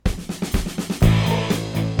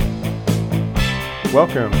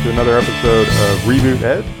Welcome to another episode of Reboot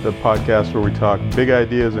Ed, the podcast where we talk big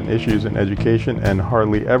ideas and issues in education and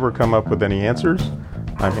hardly ever come up with any answers.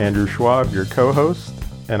 I'm Andrew Schwab, your co-host,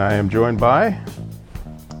 and I am joined by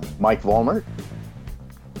Mike Vollmer.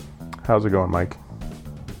 How's it going, Mike?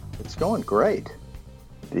 It's going great.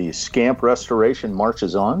 The Scamp restoration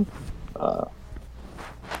marches on.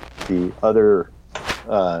 The other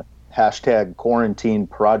hashtag quarantine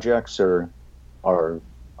projects are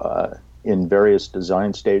in various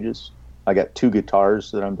design stages. I got 2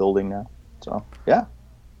 guitars that I'm building now. So yeah.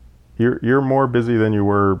 You're more busy than you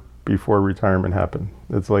were before retirement happened.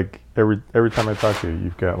 It's like every time I talk to you,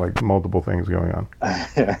 you've got like multiple things going on.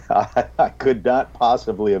 I could not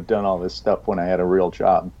possibly have done all this stuff when I had a real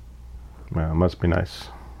job. Well, it must be nice.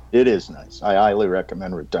 It is nice. I highly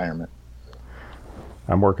recommend retirement.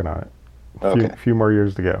 I'm working on it. Okay. Few more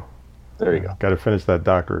years to go. There you go. Got to finish that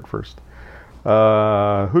doctorate first.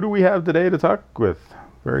 Who do we have today to talk with?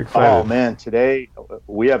 Very excited. Oh man, today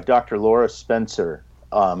we have Dr. Laura Spencer,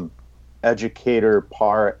 educator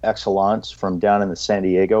par excellence from down in the San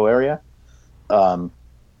Diego area.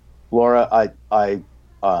 Laura, I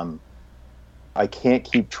can't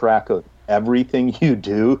keep track of everything you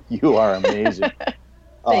do. You are amazing.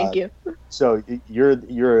 Thank you. So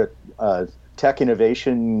you're a tech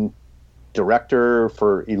innovation director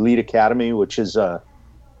for Elite Academy, which is a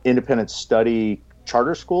independent study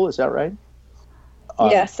charter school. Is that right?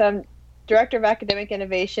 Yes, I'm Director of Academic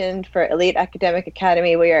Innovation for Elite Academic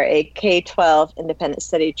Academy. We are a K-12 independent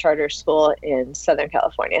study charter school in Southern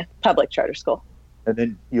California, public charter school. And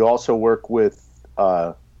then you also work with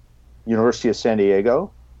University of San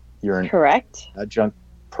Diego. You're an Correct. adjunct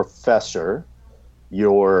professor.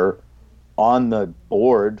 You're on the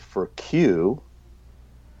board for Q.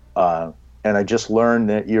 And I just learned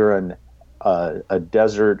that you're a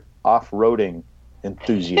desert off-roading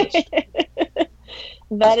enthusiast.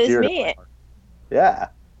 That is me. Yeah.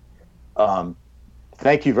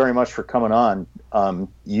 Thank you very much for coming on.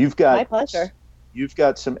 You've got My pleasure. You've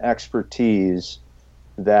got some expertise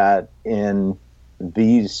that in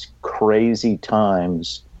these crazy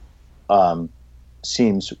times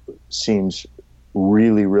seems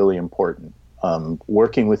really, really important.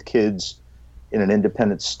 Working with kids in an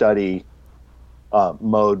independent study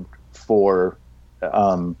mode for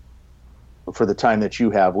the time that you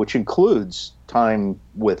have, which includes time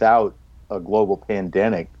without a global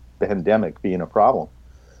pandemic being a problem.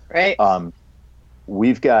 Right.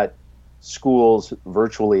 We've got schools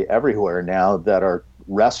virtually everywhere now that are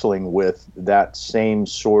wrestling with that same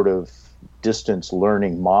sort of distance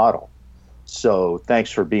learning model. So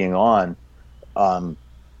thanks for being on.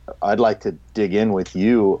 I'd like to dig in with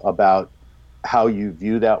you about how you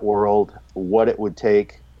view that world, what it would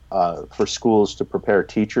take for schools to prepare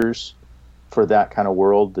teachers for that kind of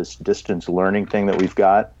world, this distance learning thing that we've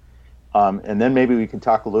got. And then maybe we can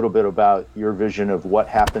talk a little bit about your vision of what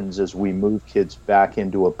happens as we move kids back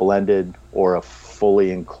into a blended or a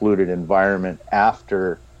fully included environment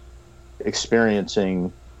after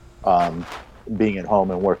experiencing being at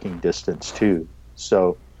home and working distance too.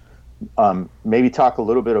 So maybe talk a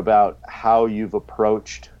little bit about how you've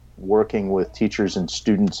approached working with teachers and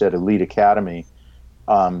students at Elite Academy,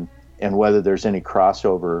 and whether there's any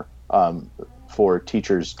crossover for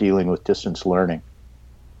teachers dealing with distance learning.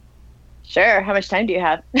 Sure. How much time do you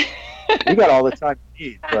have? You got all the time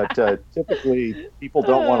you need, but typically people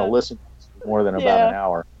don't want to listen for more than about an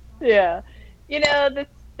hour. Yeah. The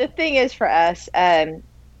thing is for us,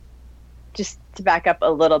 just to back up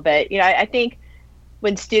a little bit, I think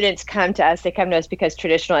when students come to us, they come to us because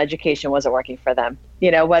traditional education wasn't working for them.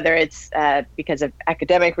 Whether it's because of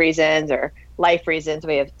academic reasons or life reasons.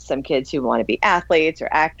 We have some kids who want to be athletes or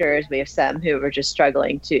actors. We have some who are just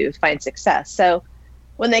struggling to find success. So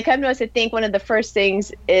when they come to us, I think one of the first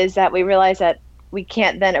things is that we realize that we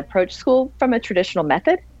can't then approach school from a traditional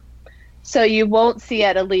method. So you won't see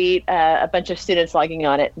at Elite a bunch of students logging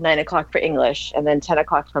on at 9 o'clock for English and then 10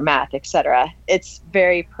 o'clock for math, et cetera. It's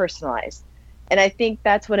very personalized. And I think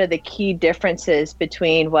that's one of the key differences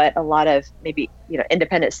between what a lot of maybe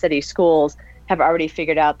independent study schools have already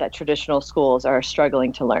figured out that traditional schools are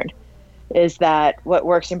struggling to learn, is that what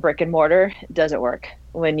works in brick and mortar doesn't work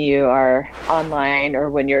when you are online or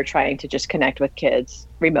when you're trying to just connect with kids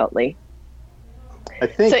remotely. I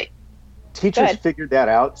think teachers figured that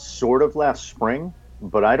out sort of last spring,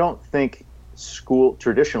 but I don't think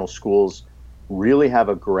traditional schools really have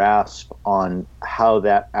a grasp on how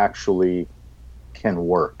that actually can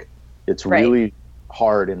work. It's really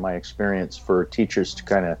hard, in my experience, for teachers to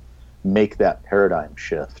kind of make that paradigm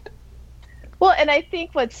shift. Well, and I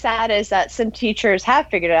think what's sad is that some teachers have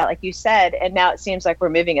figured it out, like you said, and now it seems like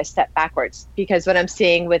we're moving a step backwards, because what I'm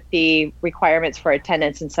seeing with the requirements for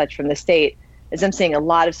attendance and such from the state is I'm seeing a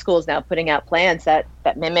lot of schools now putting out plans that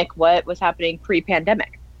mimic what was happening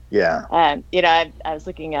pre-pandemic. Yeah. I was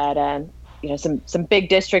looking at some big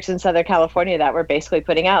districts in Southern California that were basically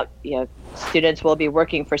putting out, students will be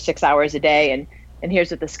working for 6 hours a day, and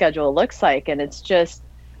here's what the schedule looks like, and it's just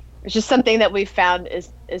something that we found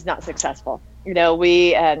is not successful.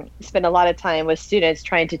 We spend a lot of time with students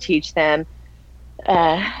trying to teach them,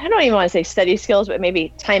 I don't even want to say study skills, but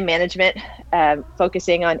maybe time management,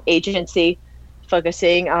 focusing on agency,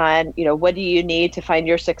 focusing on, what do you need to find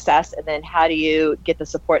your success? And then how do you get the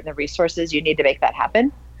support and the resources you need to make that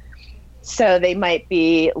happen? So they might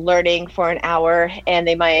be learning for an hour, and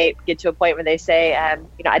they might get to a point where they say, I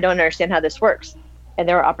don't understand how this works. And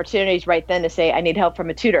there are opportunities right then to say, I need help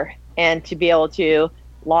from a tutor, and to be able to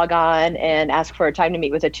log on and ask for a time to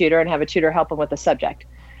meet with a tutor and have a tutor help them with the subject.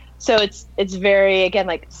 So it's very, again,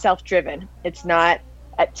 like self-driven. It's not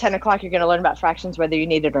at 10 o'clock you're going to learn about fractions whether you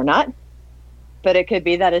need it or not. But it could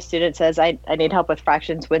be that a student says, I need help with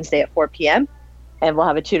fractions Wednesday at 4 p.m. and we'll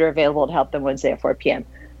have a tutor available to help them Wednesday at 4 p.m.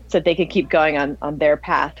 so that they can keep going on their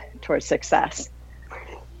path towards success.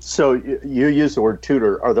 So you use the word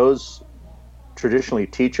tutor. Are those traditionally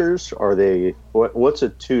teachers? Are they, what's a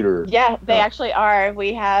tutor? Yeah, they actually are.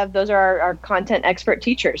 Those are our content expert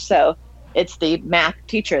teachers. So it's the math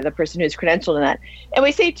teacher, the person who's credentialed in that. And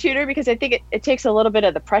we say tutor because I think it takes a little bit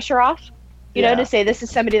of the pressure off, to say this is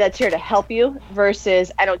somebody that's here to help you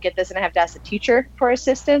versus I don't get this and I have to ask the teacher for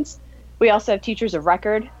assistance. We also have teachers of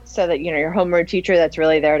record, so that, your homeroom teacher that's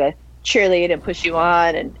really there to cheerlead and push you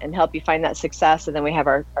on and help you find that success. And then we have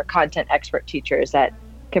our content expert teachers that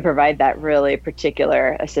can provide that really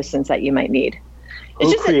particular assistance that you might need.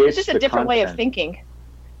 It's just a different way of thinking.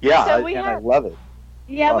 Yeah, so I love it.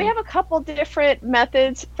 Yeah, we have a couple different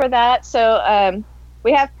methods for that. So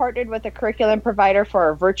we have partnered with a curriculum provider for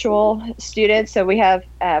our virtual students. So we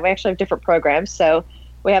actually have different programs. So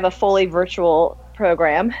we have a fully virtual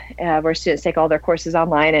program where students take all their courses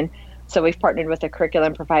online. And so we've partnered with a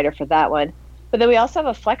curriculum provider for that one. But then we also have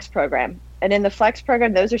a flex program. And in the flex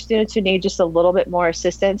program, those are students who need just a little bit more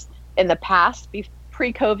assistance. In the past,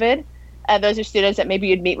 pre-COVID, those are students that maybe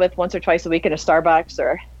you'd meet with once or twice a week in a Starbucks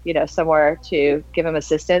or, somewhere to give them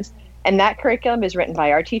assistance. And that curriculum is written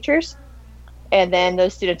by our teachers. And then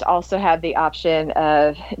those students also have the option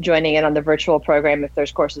of joining in on the virtual program if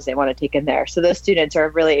there's courses they want to take in there. So those students are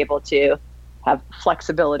really able to have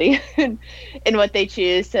flexibility in what they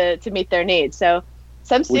choose to meet their needs. So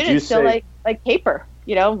some students still like paper.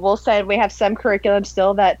 We'll say we have some curriculum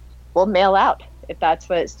still that we'll mail out if that's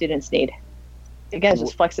what students need. Again,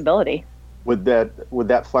 just flexibility. Would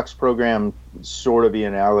that flex program sort of be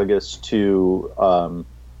analogous to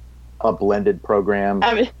a blended program?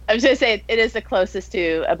 I was going to say it is the closest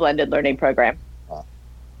to a blended learning program.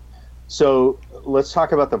 So let's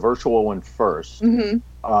talk about the virtual one first.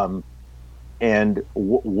 Mm-hmm. And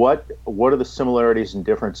what are the similarities and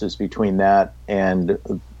differences between that and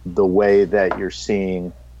the way that you're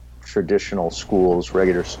seeing traditional schools,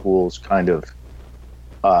 regular schools, kind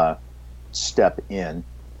of step in?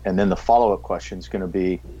 And then the follow-up question is going to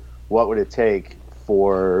be, what would it take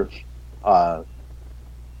for a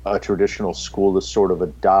traditional school to sort of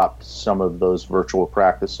adopt some of those virtual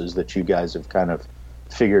practices that you guys have kind of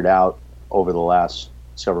figured out over the last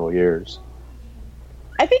several years?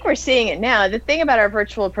 I think we're seeing it now. The thing about our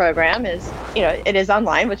virtual program is, it is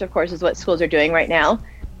online, which of course is what schools are doing right now.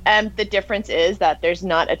 The difference is that there's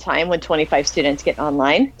not a time when 25 students get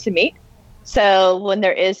online to meet. So when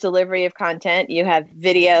there is delivery of content, you have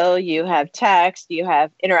video, you have text, you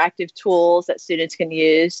have interactive tools that students can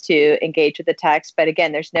use to engage with the text. But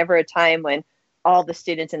again, there's never a time when all the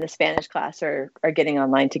students in the Spanish class are getting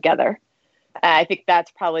online together. I think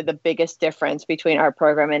that's probably the biggest difference between our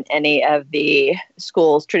program and any of the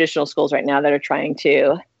traditional schools right now that are trying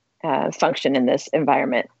to function in this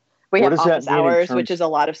environment. We have office hours, which is a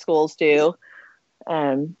lot of schools do.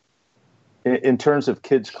 In terms of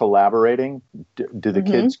kids collaborating, do the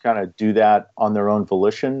kids kind of do that on their own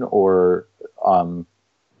volition, or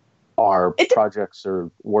are projects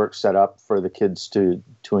or work set up for the kids to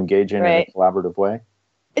engage in a collaborative way?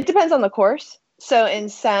 It depends on the course. So in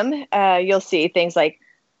some, you'll see things like,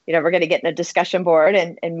 we're going to get in a discussion board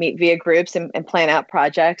and meet via groups and plan out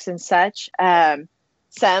projects and such.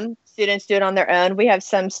 Some students do it on their own. We have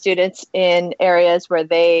some students in areas where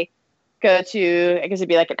they go to, I guess it'd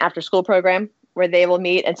be like an after school program where they will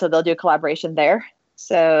meet. And so they'll do collaboration there.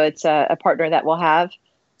 So it's a partner that we'll have.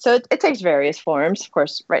 So it takes various forms. Of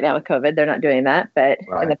course, right now with COVID, they're not doing that, but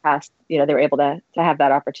in the past, they were able to have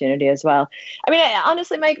that opportunity as well. I mean,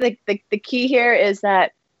 honestly, Mike, the key here is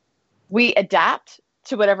that we adapt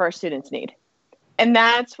to whatever our students need. And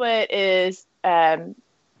that's what is, I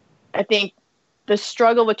think, the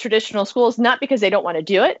struggle with traditional schools, not because they don't want to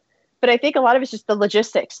do it, but I think a lot of it's just the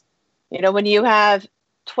logistics. When you have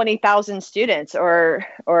 20,000 students or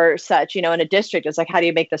such, in a district, it's like, how do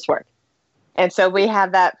you make this work? And so we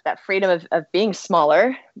have that freedom of being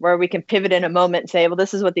smaller, where we can pivot in a moment and say, well,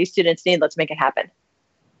 this is what these students need. Let's make it happen.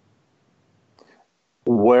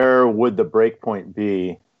 Where would the breakpoint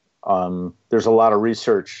be? There's a lot of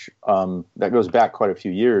research that goes back quite a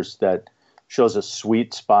few years that shows a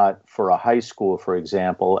sweet spot for a high school, for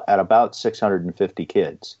example, at about 650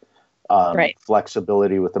 kids.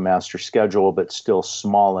 Flexibility with the master schedule, but still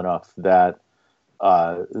small enough that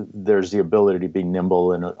there's the ability to be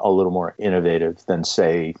nimble and a little more innovative than,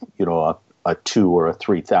 say, a 2 or a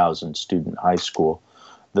 3,000 student high school.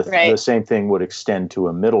 The same thing would extend to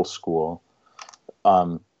a middle school.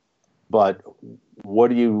 But what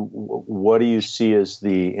do you see as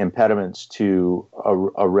the impediments to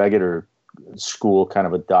a regular school kind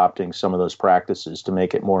of adopting some of those practices to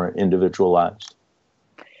make it more individualized?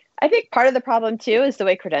 I think part of the problem too is the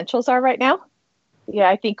way credentials are right now. Yeah,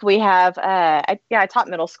 I think we have, I taught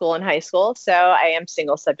middle school and high school, so I am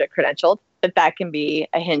single subject credentialed, but that can be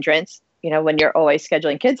a hindrance, when you're always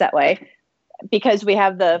scheduling kids that way, because we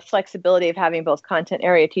have the flexibility of having both content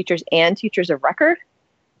area teachers and teachers of record.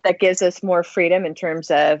 That gives us more freedom in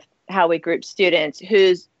terms of how we group students,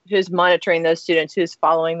 who's monitoring those students, who's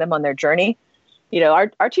following them on their journey.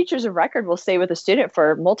 Our teachers of record will stay with a student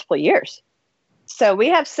for multiple years. So we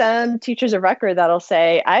have some teachers of record that'll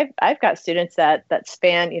say, I've got students that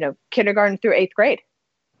span, kindergarten through 8th grade.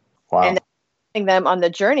 Wow. And then them on the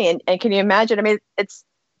journey. And can you imagine? I mean, it's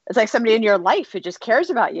like somebody in your life who just cares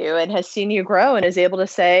about you and has seen you grow and is able to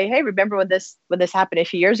say, hey, remember when this happened a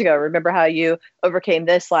few years ago? Remember how you overcame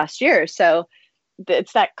this last year? So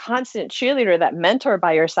it's that constant cheerleader, that mentor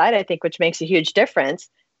by your side, I think, which makes a huge difference.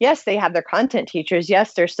 Yes, they have their content teachers.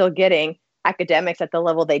 Yes, they're still getting academics at the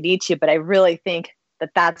level they need to, but I really think that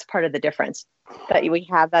that's part of the difference, that we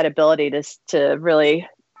have that ability to really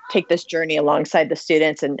take this journey alongside the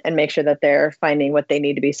students and make sure that they're finding what they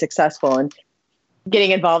need to be successful and getting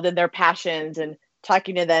involved in their passions and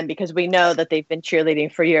talking to them because we know that they've been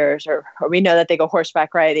cheerleading for years, or we know that they go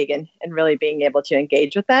horseback riding, and really being able to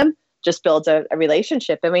engage with them just builds a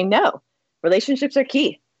relationship. And we know relationships are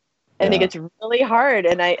key. I think it's really hard.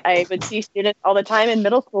 And I would see students all the time in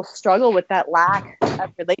middle school struggle with that lack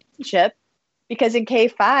of relationship, because in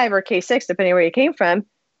K-5 or K-6, depending where you came from,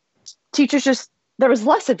 teachers there was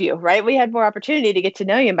less of you, right? We had more opportunity to get to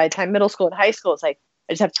know you. And by the time middle school and high school, it's like,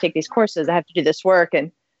 I just have to take these courses. I have to do this work.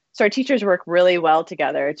 And so our teachers work really well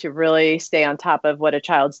together to really stay on top of what a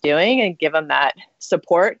child's doing and give them that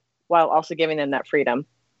support while also giving them that freedom.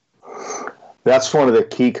 That's one of the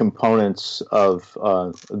key components of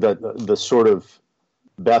the sort of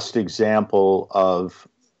best example of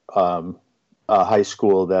a high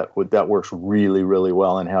school that works really, really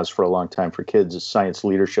well and has for a long time for kids is Science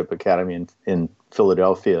Leadership Academy in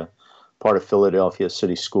Philadelphia, part of Philadelphia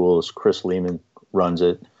City Schools. Chris Lehman runs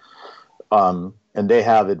it. And they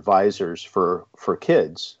have advisors for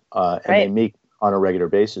kids, and they meet on a regular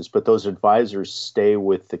basis. But those advisors stay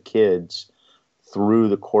with the kids through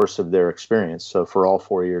the course of their experience. So for all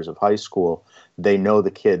 4 years of high school, they know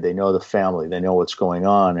the kid, they know the family, they know what's going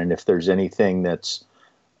on. And if there's anything that's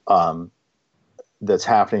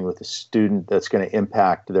happening with the student that's going to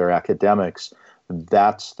impact their academics,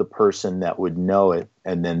 that's the person that would know it.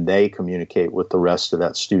 And then they communicate with the rest of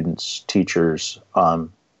that student's teachers.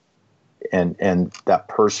 And that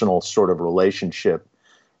personal sort of relationship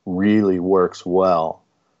really works well.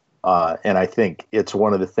 And I think it's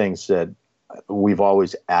one of the things that we've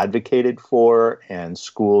always advocated for, and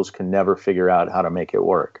schools can never figure out how to make it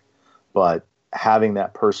work. But having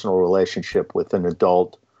that personal relationship with an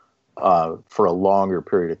adult for a longer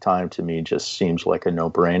period of time, to me, just seems like a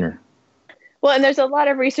no-brainer. Well, and there's a lot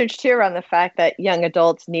of research too around the fact that young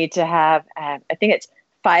adults need to have, I think it's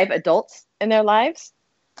 5 adults in their lives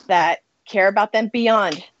that care about them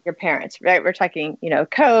beyond your parents, right? We're talking,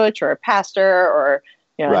 coach or a pastor or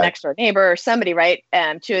a next door neighbor or somebody, right?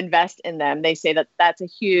 To invest in them. They say that that's a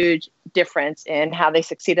huge difference in how they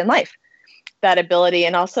succeed in life, that ability.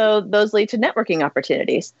 And also those lead to networking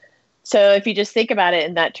opportunities. So if you just think about it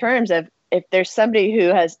in that terms of, if there's somebody who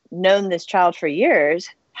has known this child for years,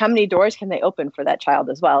 how many doors can they open for that child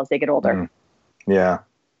as well as they get older? Yeah.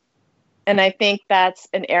 And I think that's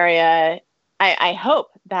an area I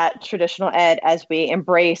hope that traditional ed, as we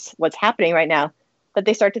embrace what's happening right now, that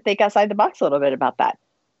they start to think outside the box a little bit about that.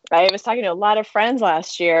 I was talking to a lot of friends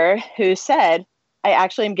last year who said, I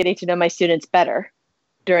actually am getting to know my students better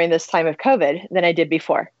during this time of COVID than I did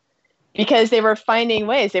before, because they were finding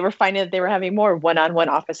ways. They were finding that they were having more one-on-one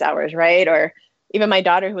office hours, right? Or even my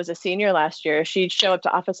daughter, who was a senior last year, she'd show up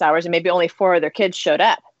to office hours and maybe only 4 of their kids showed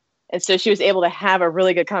up. And so she was able to have a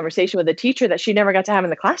really good conversation with a teacher that she never got to have in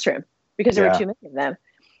the classroom because there were too many of them.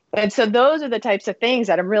 And so those are the types of things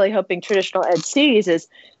that I'm really hoping traditional ed sees. Is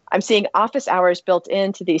I'm seeing office hours built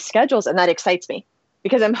into these schedules, and that excites me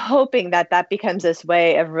because I'm hoping that that becomes this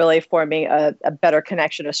way of really forming a better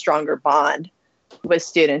connection, a stronger bond with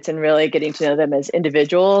students, and really getting to know them as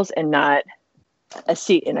individuals and not a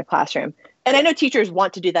seat in a classroom. And I know teachers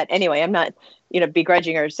want to do that anyway. I'm not,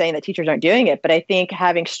 begrudging or saying that teachers aren't doing it, but I think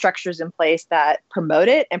having structures in place that promote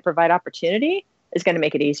it and provide opportunity is going to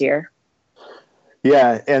make it easier.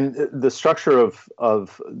 Yeah, and the structure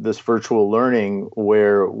of this virtual learning,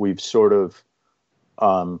 where we've sort of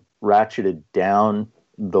ratcheted down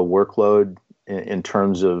the workload in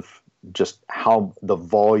terms of just how the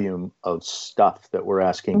volume of stuff that we're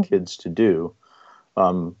asking kids to do,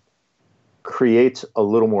 creates a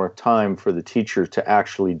little more time for the teacher to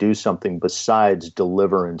actually do something besides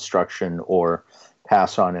deliver instruction or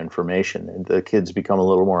pass on information. And the kids become a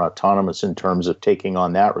little more autonomous in terms of taking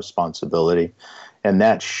on that responsibility. And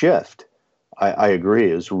that shift, I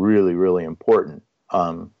agree, is really, really important.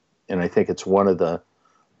 And I think it's one of the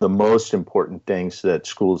most important things that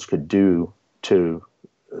schools could do to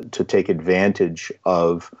take advantage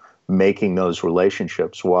of making those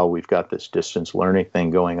relationships while we've got this distance learning thing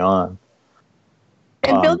going on.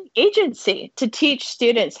 And building agency to teach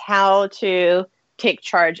students how to take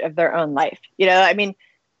charge of their own life.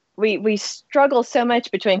 We struggle so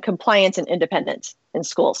much between compliance and independence in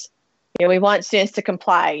schools. We want students to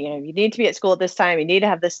comply. You need to be at school at this time. You need to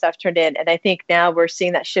have this stuff turned in. And I think now we're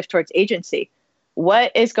seeing that shift towards agency.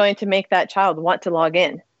 What is going to make that child want to log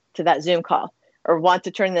in to that Zoom call or want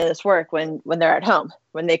to turn in this work when they're at home,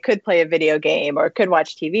 when they could play a video game or could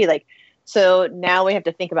watch TV? So now we have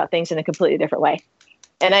to think about things in a completely different way.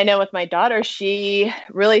 And I know with my daughter, she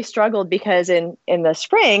really struggled because in the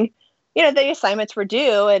spring, the assignments were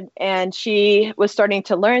due and she was starting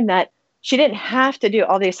to learn that she didn't have to do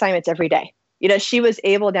all the assignments every day. She was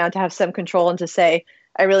able now to have some control and to say,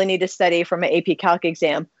 I really need to study for my AP Calc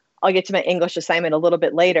exam. I'll get to my English assignment a little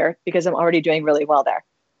bit later because I'm already doing really well there.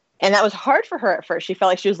 And that was hard for her at first. She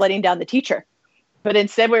felt like she was letting down the teacher. But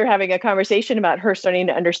instead, we were having a conversation about her starting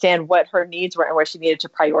to understand what her needs were and where she needed to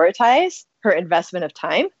prioritize her investment of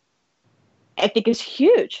time. I think is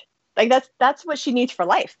huge. That's what she needs for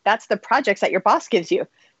life. That's the projects that your boss gives you.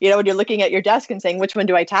 When you're looking at your desk and saying, which one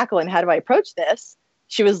do I tackle and how do I approach this?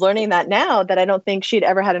 She was learning that now that I don't think she'd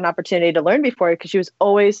ever had an opportunity to learn before because she was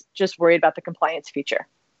always just worried about the compliance feature.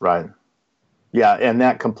 Right. Yeah. And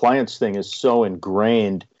that compliance thing is so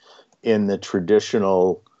ingrained in the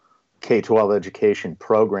traditional K-12 education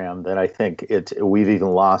program that I think we've even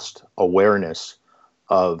lost awareness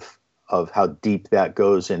of how deep that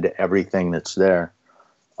goes into everything that's there.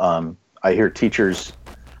 I hear teachers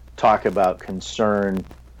talk about concern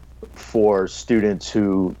for students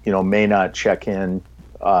who, may not check in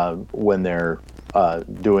when they're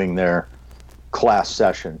doing their class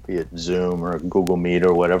session, be it Zoom or Google Meet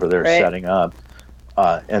or whatever they're setting up.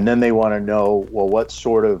 And then they want to know, well, what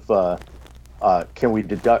sort of can we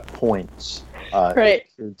deduct points if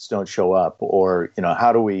students don't show up? Or,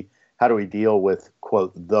 how do we deal with,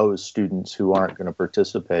 quote, those students who aren't going to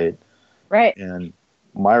participate? Right. And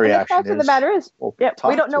my reaction is, the fact of the matter is,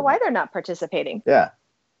 we don't know why they're not participating. Yeah.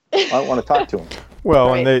 I don't want to talk to them.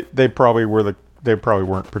 Well, and they probably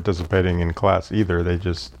weren't participating in class either. They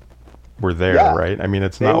just were there, right? I mean,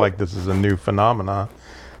 it's not like this is a new phenomena.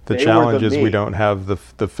 The challenge is we don't have the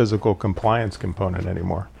physical compliance component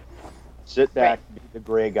anymore. Sit back, be the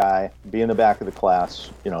gray guy, be in the back of the class,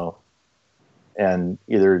 and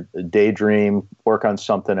either daydream, work on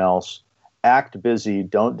something else, act busy,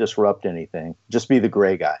 don't disrupt anything, just be the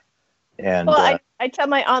gray guy. And I tell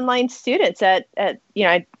my online students at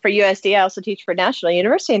for USD, I also teach for National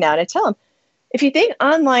University now, and I tell them, if you think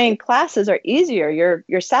online classes are easier,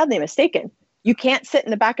 you're sadly mistaken. You can't sit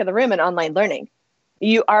in the back of the room in online learning.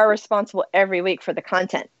 You are responsible every week for the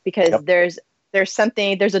content because there's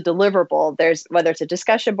something, there's a deliverable, whether it's a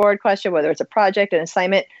discussion board question, whether it's a project, an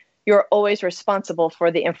assignment, you're always responsible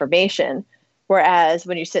for the information. Whereas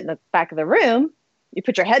when you sit in the back of the room, you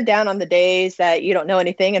put your head down on the days that you don't know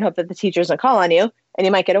anything and hope that the teachers don't call on you, and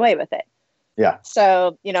you might get away with it. Yeah.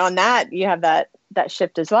 So, on that, you have that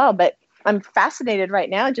shift as well. But I'm fascinated right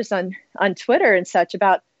now just on Twitter and such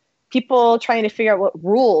about people trying to figure out what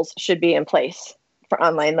rules should be in place for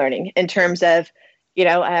online learning in terms of,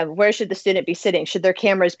 where should the student be sitting? Should their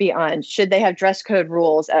cameras be on? Should they have dress code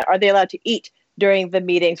rules? Are they allowed to eat during the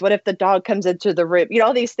meetings? What if the dog comes into the room?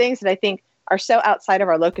 All these things that I think are so outside of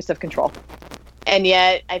our locus of control. And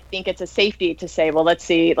yet I think it's a safety to say, well, let's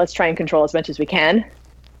try and control as much as we can,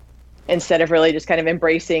 instead of really just kind of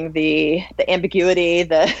embracing the ambiguity,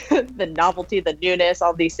 the novelty, the newness,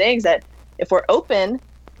 all these things that if we're open,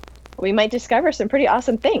 we might discover some pretty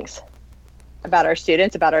awesome things about our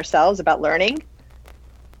students, about ourselves, about learning.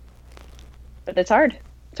 But it's hard.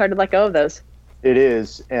 It's hard to let go of those. It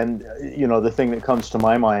is. And, the thing that comes to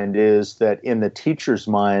my mind is that in the teacher's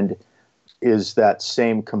mind is that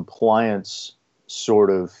same compliance sort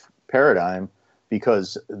of paradigm,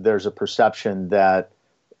 because there's a perception that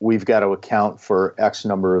we've got to account for X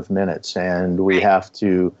number of minutes and we have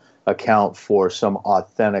to account for some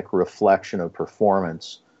authentic reflection of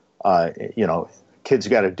performance. Kids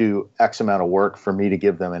got to do X amount of work for me to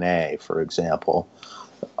give them an A, for example.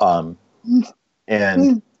 It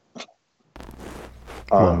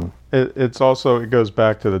goes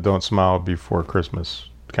back to the don't smile before Christmas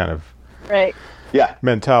kind of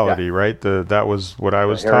mentality, right? That was what I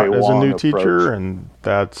was taught as a new teacher, and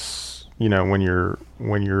that's when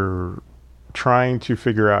you're trying to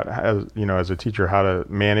figure out as a teacher how to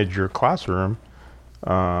manage your classroom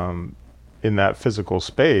in that physical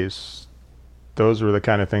space. Those were the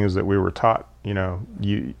kind of things that we were taught.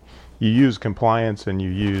 You use compliance and you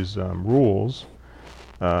use rules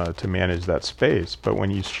to manage that space. But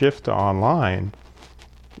when you shift to online,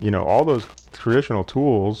 all those traditional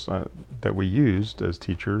tools that we used as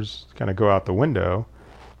teachers kind of go out the window.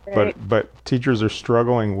 Right. But teachers are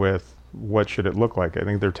struggling with what should it look like. I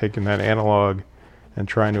think they're taking that analog and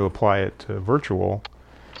trying to apply it to virtual.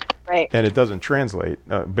 Right. And it doesn't translate.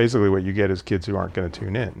 Basically what you get is kids who aren't going to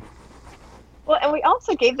tune in. Well, and we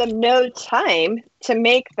also gave them no time to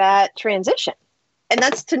make that transition. And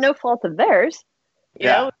that's to no fault of theirs. You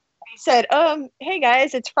know, we said, hey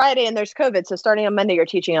guys, it's Friday and there's COVID. So starting on Monday, you're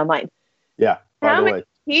teaching online. Yeah. By the way,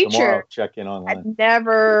 teacher check in online. Had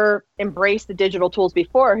never embraced the digital tools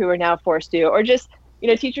before who are now forced to, or just,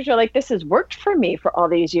 teachers are like, this has worked for me for all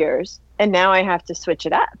these years. And now I have to switch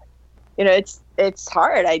it up. It's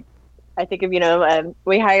hard. I think of,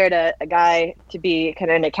 we hired a guy to be kind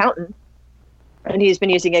of an accountant. And he's been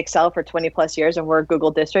using Excel for 20 plus years, and we're a Google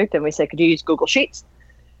district. And we said, could you use Google Sheets?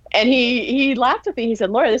 And he laughed at me. He said,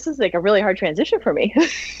 Laura, this is like a really hard transition for me.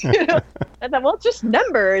 I thought, well, it's just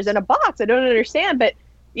numbers and a box. I don't understand. But,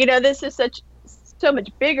 this is so much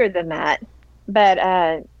bigger than that.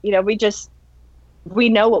 But, we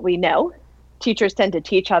know what we know. Teachers tend to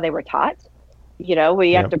teach how they were taught.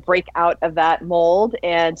 We have to break out of that mold.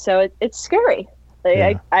 And so it's scary.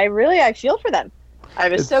 I feel for them. I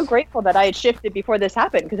was so grateful that I had shifted before this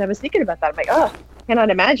happened, because I was thinking about that. I'm like, I cannot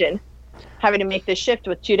imagine having to make this shift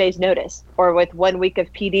with 2 days notice or with 1 week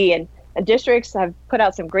of PD. And districts have put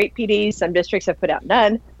out some great PDs. Some districts have put out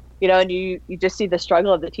none, and you just see the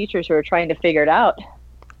struggle of the teachers who are trying to figure it out.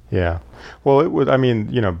 Yeah. Well,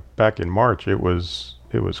 back in March, it was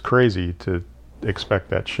crazy to expect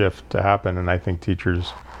that shift to happen. And I think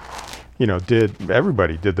teachers,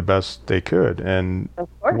 everybody did the best they could. And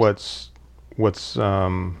what's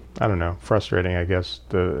I don't know, frustrating, I guess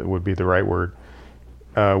would be the right word.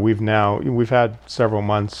 We've had several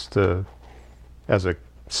months as a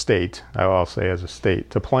state, I'll say as a state,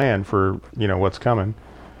 to plan for, what's coming.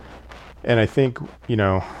 And I think,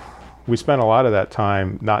 we spent a lot of that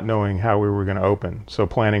time not knowing how we were going to open. So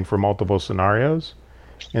planning for multiple scenarios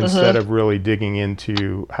instead of really digging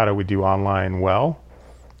into how do we do online well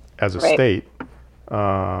as a state,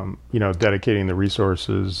 dedicating the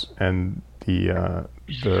resources and the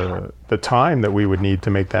time that we would need to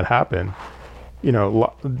make that happen.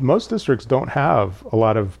 Most districts don't have a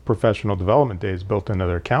lot of professional development days built into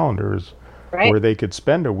their calendars where they could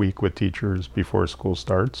spend a week with teachers before school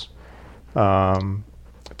starts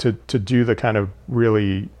to do the kind of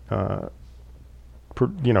really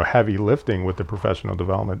heavy lifting with the professional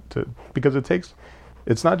development because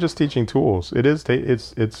it's not just teaching tools. It's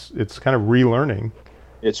kind of relearning.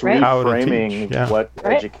 It's reframing what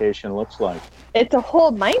education looks like. It's a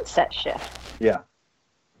whole mindset shift. Yeah.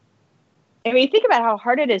 I mean, think about how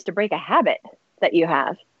hard it is to break a habit that you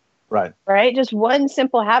have. Right. Right? Just one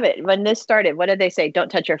simple habit. When this started, what did they say? Don't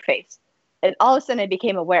touch your face. And all of a sudden I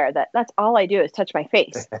became aware that that's all I do is touch my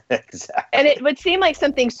face. Exactly. And it would seem like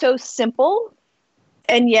something so simple,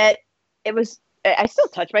 and yet I still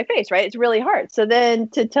touch my face, right? It's really hard. So then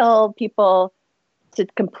to tell people to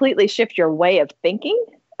completely shift your way of thinking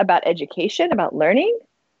about education, about learning,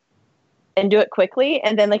 and do it quickly.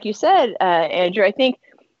 And then, like you said, Andrew, I think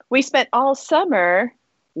we spent all summer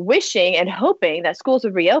wishing and hoping that schools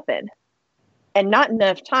would reopen, and not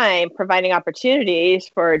enough time providing opportunities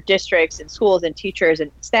for districts and schools and teachers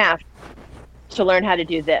and staff to learn how to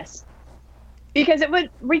do this. Because it would,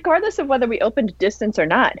 regardless of whether we opened distance or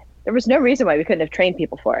not, there was no reason why we couldn't have trained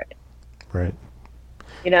people for it. Right.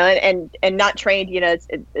 You know, and not trained, you know,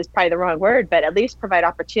 it's probably the wrong word, but at least provide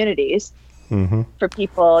opportunities for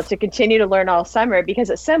people to continue to learn all summer, because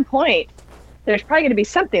at some point there's probably going to be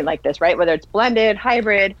something like this, right? Whether it's blended,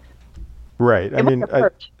 hybrid. Right. I mean,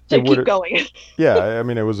 to keep going. Yeah. I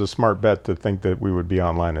mean, it was a smart bet to think that we would be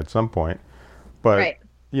online at some point, but right.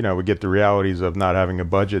 You know, we get the realities of not having a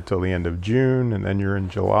budget till the end of June, and then you're in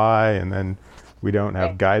July, and then we don't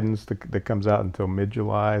have guidance that comes out until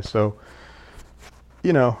mid-July. So,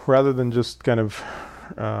 you know, rather than just kind of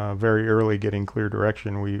very early getting clear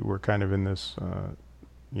direction, we were kind of in this,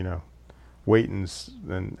 you know, wait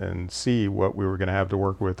and see what we were going to have to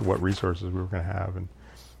work with, what resources we were going to have. And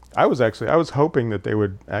I was hoping that they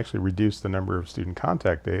would actually reduce the number of student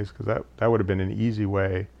contact days, because that would have been an easy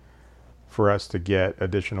way for us to get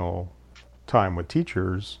additional time with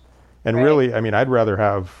teachers. And really, I mean, I'd rather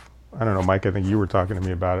have, I don't know, Mike, I think you were talking to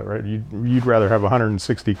me about it, right? You'd rather have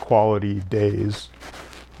 160 quality days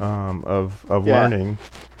of learning,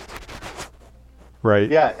 right?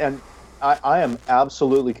 Yeah, and I am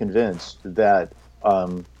absolutely convinced that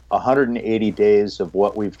 180 days of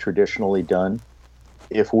what we've traditionally done,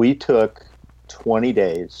 if we took 20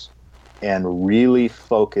 days and really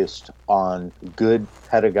focused on good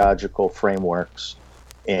pedagogical frameworks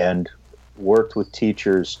and worked with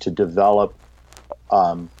teachers to develop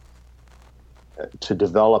a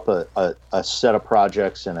set of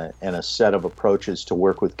projects and a set of approaches to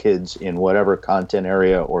work with kids in whatever content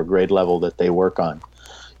area or grade level that they work on,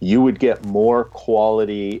 you would get more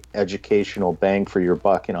quality educational bang for your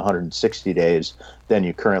buck in 160 days than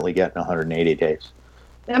you currently get in 180 days.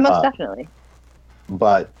 Yeah, most definitely.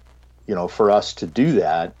 But you know, for us to do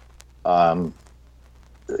that,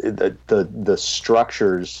 the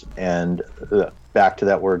structures and back to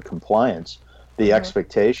that word compliance, the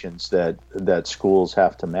expectations that schools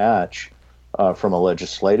have to match from a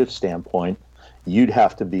legislative standpoint, you'd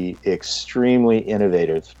have to be extremely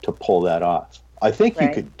innovative to pull that off. I think you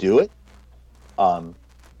could do it,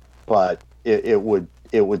 but it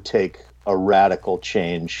would take a radical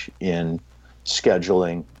change in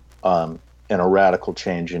scheduling. And a radical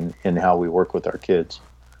change in how we work with our kids.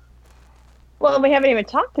 Well, we haven't even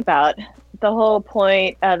talked about the whole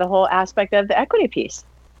point, the whole aspect of the equity piece.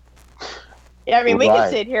 Yeah, I mean, we could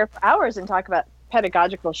sit here for hours and talk about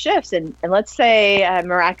pedagogical shifts. And let's say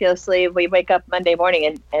miraculously we wake up Monday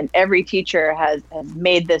morning and every teacher has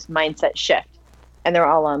made this mindset shift and they're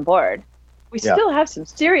all on board. We still have some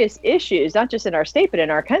serious issues, not just in our state, but in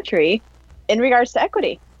our country in regards to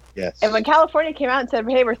equity. Yes. And when California came out and said,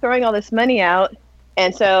 "Hey, we're throwing all this money out,"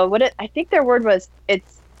 and so I think their word was,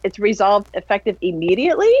 "It's resolved effective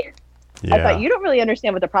immediately." Yeah. I thought, you don't really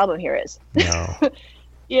understand what the problem here is. No.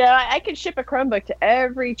 You know, I could ship a Chromebook to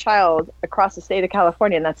every child across the state of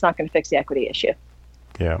California, and that's not going to fix the equity issue.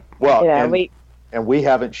 Yeah. Well, and we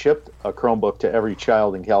haven't shipped a Chromebook to every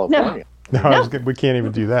child in California. No. We can't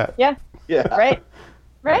even do that. Yeah. Yeah.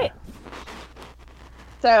 Right.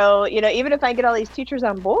 So, you know, even if I get all these teachers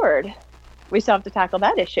on board, we still have to tackle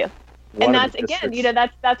that issue. And that's, again, you know,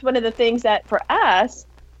 that's one of the things that for us,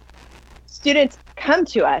 students come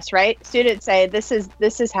to us, right? Students say, this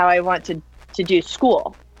is how I want to do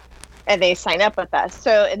school. And they sign up with us.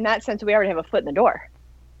 So in that sense, we already have a foot in the door.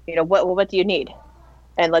 You know, what do you need?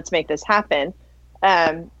 And let's make this happen.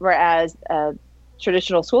 Whereas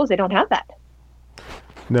traditional schools, they don't have that.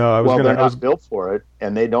 No, they're not built for it,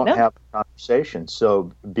 and they don't have a conversation.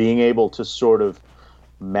 So being able to sort of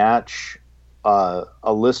match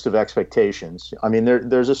a list of expectations. I mean,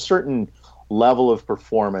 there's a certain level of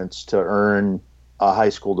performance to earn a high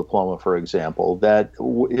school diploma, for example, that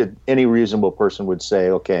any reasonable person would say,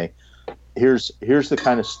 okay, here's the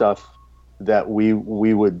kind of stuff that we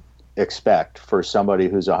would expect for somebody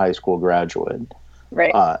who's a high school graduate.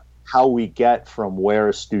 Right. How we get from where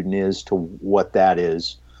a student is to what that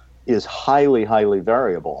is highly, highly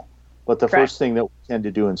variable. But the first thing that we tend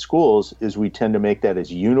to do in schools is we tend to make that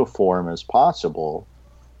as uniform as possible.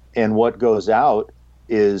 And what goes out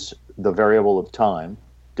is the variable of time.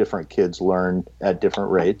 Different kids learn at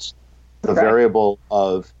different rates. The variable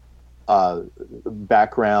of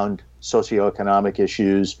background, socioeconomic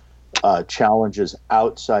issues, challenges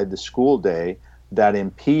outside the school day that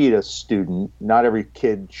impede a student. Not every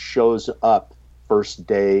kid shows up first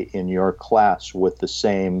day in your class with the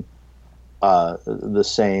same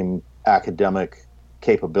academic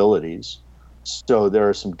capabilities. So there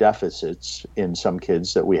are some deficits in some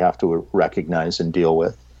kids that we have to recognize and deal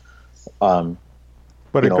with. But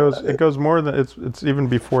it goes more than it's even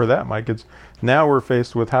before that, Mike. It's now we're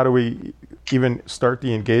faced with how do we even start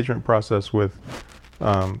the engagement process with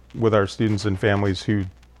our students and families who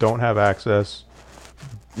don't have access,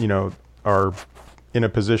 are in a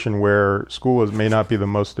position where school may not be the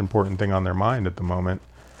most important thing on their mind at the moment.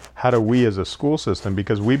 How do we as a school system,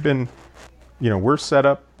 because we've been, we're set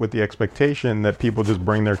up with the expectation that people just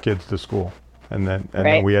bring their kids to school and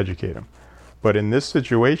then we educate them. But in this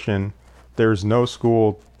situation, there's no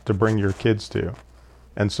school to bring your kids to.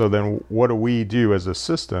 And so then what do we do as a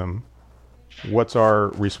system? What's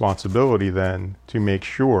our responsibility then to make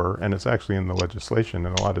sure, and it's actually in the legislation,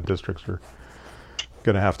 and a lot of districts are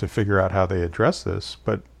going to have to figure out how they address this,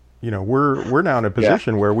 but we're now in a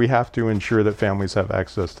position where we have to ensure that families have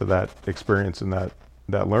access to that experience and that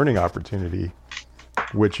learning opportunity,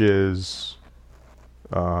 which is,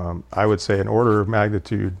 I would say, an order of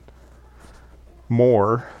magnitude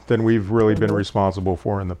more than we've really been responsible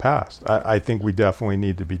for in the past. I think we definitely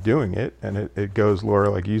need to be doing it. And it goes, Laura,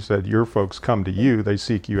 like you said, your folks come to you, they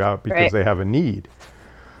seek you out because they have a need.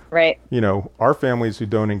 Right. Our families who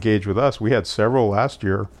don't engage with us, we had several last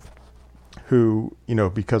year who,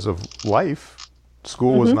 because of life,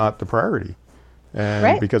 school was not the priority.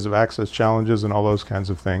 And because of access challenges and all those kinds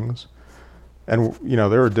of things. And,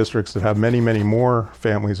 there are districts that have many, many more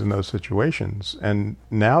families in those situations. And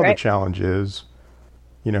now the challenge is,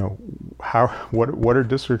 what are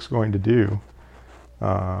districts going to do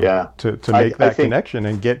to make that connection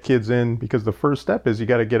and get kids in? Because the first step is you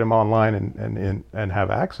got to get them online and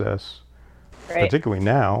have access, particularly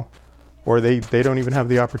now, or they don't even have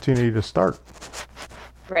the opportunity to start.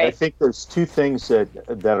 Right. I think there's two things that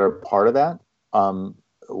are part of that.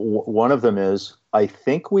 One of them is I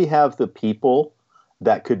think we have the people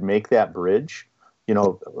that could make that bridge.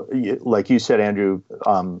 Like you said, Andrew,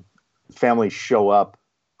 families show up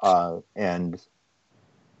and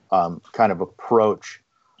kind of approach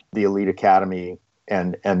the Elite Academy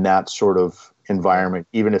and that sort of environment,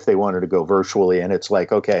 even if they wanted to go virtually. And it's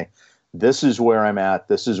like, okay, this is where I'm at.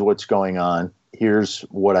 This is what's going on. Here's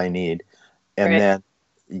what I need. And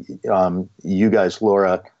then you guys,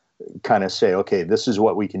 Laura, kind of say, okay, this is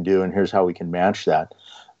what we can do, and here's how we can match that.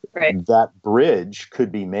 Right. That bridge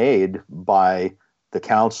could be made by the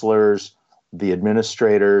counselors, the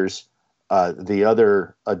administrators, the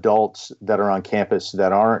other adults that are on campus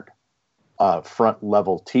that aren't front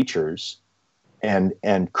level teachers, and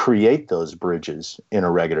create those bridges in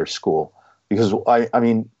a regular school. Because I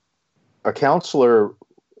mean, a counselor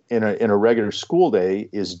in a regular school day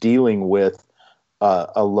is dealing with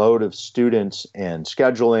a load of students and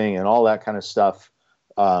scheduling and all that kind of stuff,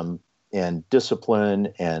 and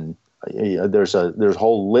discipline, and there's a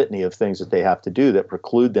whole litany of things that they have to do that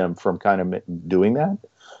preclude them from kind of doing that.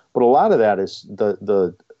 But a lot of that is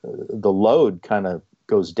the load kind of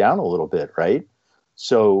goes down a little bit, right?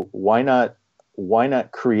 So why not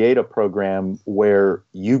create a program where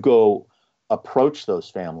you go approach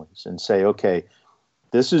those families and say, okay,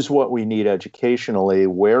 this is what we need educationally.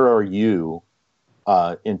 Where are you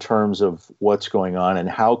in terms of what's going on, and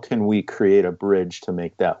how can we create a bridge to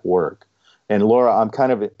make that work? And Laura, I'm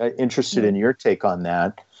kind of interested in your take on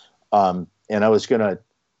that. And I was going to,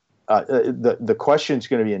 the question's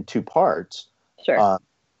going to be in two parts. Sure.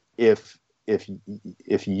 If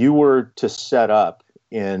you were to set up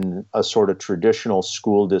in a sort of traditional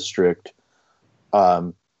school district,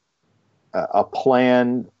 a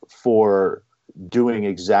plan for doing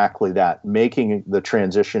exactly that, making the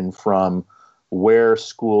transition from where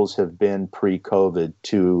schools have been pre-COVID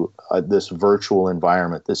to this virtual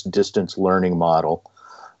environment, this distance learning model,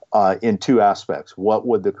 in two aspects. What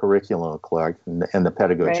would the curriculum look like and the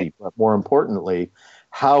pedagogy? Right. But more importantly,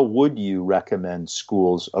 how would you recommend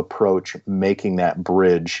schools approach making that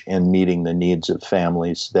bridge and meeting the needs of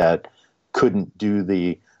families that couldn't do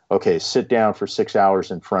sit down for 6 hours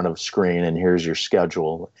in front of a screen and here's your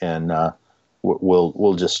schedule, and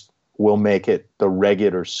we'll make it the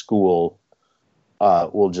regular school.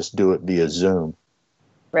 We'll just do it via Zoom.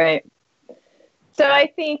 Right. So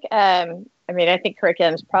I think, I think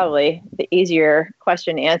curriculum is probably the easier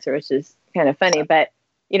question to answer, which is kind of funny, but,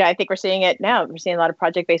 I think we're seeing it now. We're seeing a lot of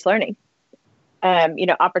project-based learning,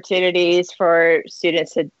 opportunities for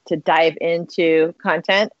students to dive into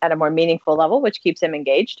content at a more meaningful level, which keeps them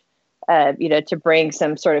engaged, to bring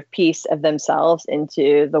some sort of piece of themselves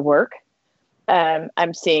into the work.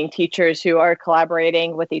 I'm seeing teachers who are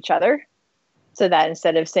collaborating with each other. So that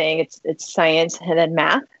instead of saying it's science and then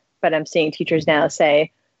math, but I'm seeing teachers now say,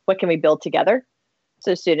 what can we build together?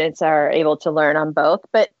 So students are able to learn on both.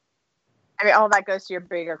 But I mean, all that goes to your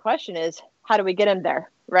bigger question is, how do we get them there?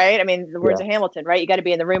 Right? I mean, the words of Hamilton, right? You got to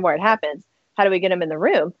be in the room where it happens. How do we get them in the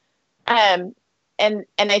room? And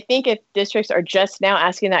I think if districts are just now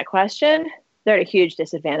asking that question, they're at a huge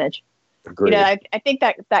disadvantage. Agreed. You know, I think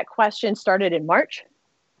that question started in March.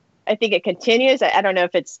 I think it continues. I don't know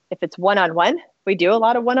if it's one-on-one. We do a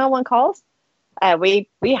lot of one-on-one calls. We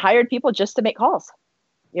hired people just to make calls.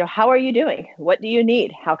 You know, how are you doing? What do you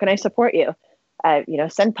need? How can I support you? You know,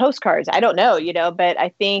 send postcards. I don't know, you know, but I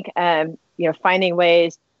think, you know, finding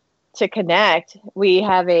ways to connect. We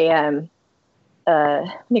have a,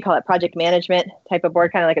 what do you call it? Project management type of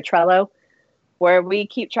board, kind of like a Trello, where we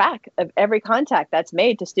keep track of every contact that's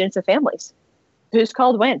made to students and families. Who's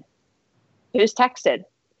called when? Who's texted?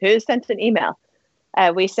 Who's sent an email?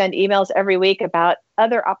 We send emails every week about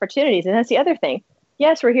other opportunities. And that's the other thing.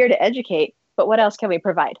 Yes, we're here to educate, but what else can we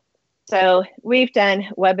provide? So we've done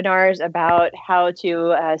webinars about how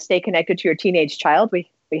to stay connected to your teenage child. We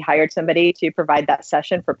hired somebody to provide that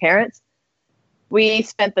session for parents. We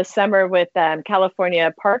spent the summer with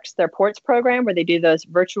California Parks, their Ports program, where they do those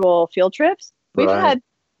virtual field trips. We've had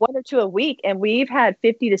 1 or 2 a week, and we've had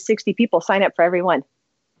 50 to 60 people sign up for every one.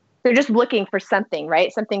 They're just looking for something,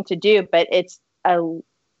 right? Something to do, but it's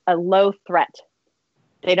a low threat.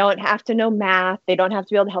 They don't have to know math. They don't have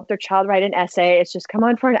to be able to help their child write an essay. It's just come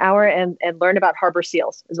on for an hour and learn about harbor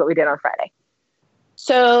seals is what we did on Friday.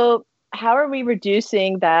 So how are we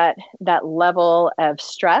reducing that level of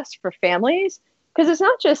stress for families? Because it's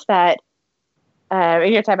not just that,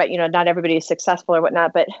 you're talking about, you know, not everybody is successful or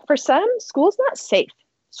whatnot, but for some, school's not safe.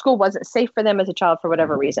 School wasn't safe for them as a child for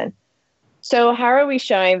whatever reason. So how are we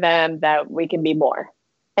showing them that we can be more?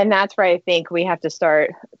 And that's where I think we have to start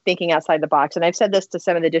thinking outside the box. And I've said this to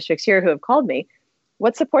some of the districts here who have called me.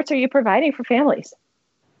 What supports are you providing for families?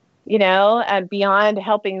 You know, beyond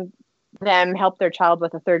helping them help their child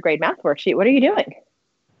with a 3rd grade math worksheet, what are you doing?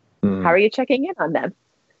 How are you checking in on them?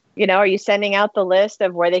 You know, are you sending out the list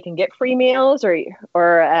of where they can get free meals or you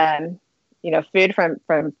know, food from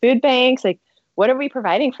food banks? Like, what are we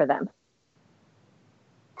providing for them?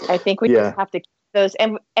 I think we just have to keep those,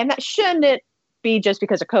 and that shouldn't be just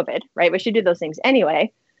because of COVID, right? We should do those things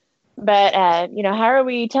anyway. But, you know, how are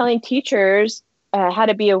we telling teachers how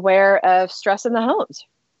to be aware of stress in the homes?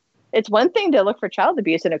 It's one thing to look for child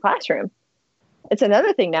abuse in a classroom. It's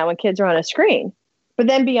another thing now when kids are on a screen. But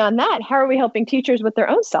then beyond that, how are we helping teachers with their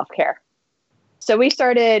own self-care? So we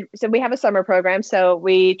have a summer program. So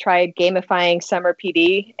we tried gamifying summer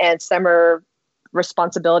PD and summer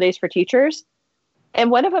responsibilities for teachers. And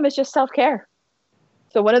one of them is just self-care.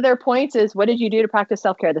 So one of their points is, what did you do to practice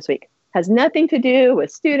self-care this week? Has nothing to do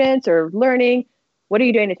with students or learning. What are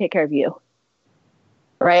you doing to take care of you?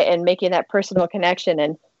 Right? And making that personal connection.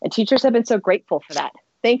 And teachers have been so grateful for that.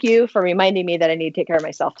 Thank you for reminding me that I need to take care of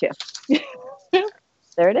myself too.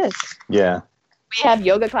 There it is. Yeah. We have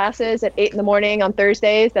yoga classes at 8 a.m. on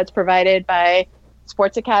Thursdays. That's provided by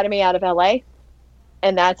Sports Academy out of LA.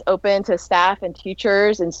 And that's open to staff and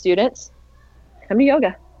teachers and students. Come to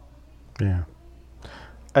yoga. Yeah.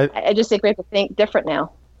 I just think we have to think different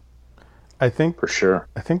now. I think For sure.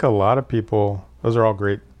 I think a lot of people, those are all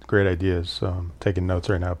great ideas. So I'm taking notes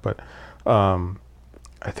right now, but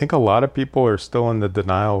I think a lot of people are still in the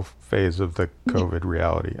denial phase of the COVID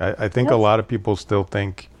reality. I think a lot of people still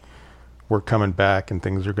think we're coming back and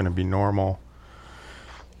things are going to be normal.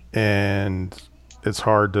 And it's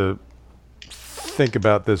hard to think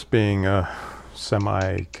about this being a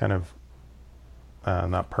semi kind of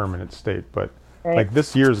not permanent state, but like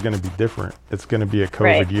this year is going to be different. It's going to be a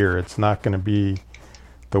COVID year. It's not going to be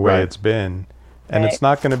the way it's been. And it's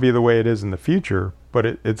not going to be the way it is in the future, but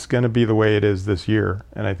it's going to be the way it is this year.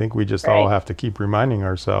 And I think we just all have to keep reminding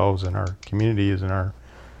ourselves and our communities and our,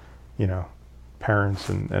 you know, parents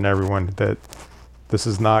and everyone that this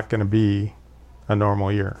is not going to be a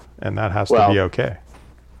normal year, and that has to be okay.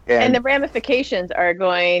 And the ramifications are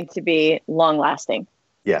going to be long lasting.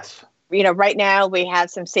 Yes. You know, right now we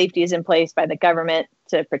have some safeties in place by the government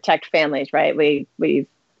to protect families, right? We've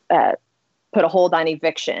put a hold on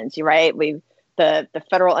evictions, right? The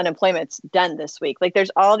federal unemployment's done this week. Like,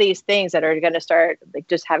 there's all these things that are going to start like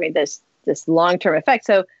just having this long-term effect.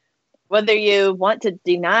 So whether you want to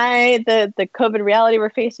deny the COVID reality we're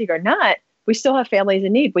facing or not, we still have families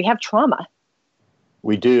in need. We have trauma.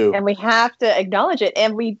 We do. And we have to acknowledge it.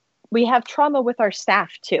 And we have trauma with our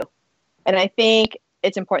staff too. And I think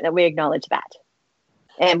it's important that we acknowledge that.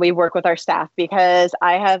 And we work with our staff because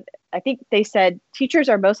I think they said teachers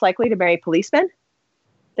are most likely to marry policemen.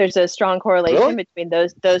 There's a strong correlation between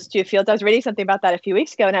those two fields. I was reading something about that a few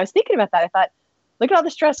weeks ago, and I was thinking about that. I thought, look at all the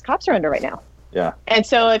stress cops are under right now. Yeah. And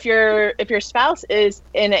so if your spouse is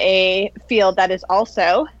in a field that is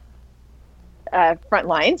also front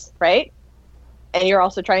lines, right? And you're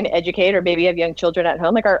also trying to educate, or maybe you have young children at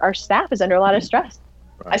home, like our staff is under a lot of stress.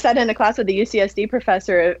 Right. I sat in a class with the UCSD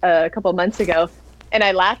professor a couple of months ago, and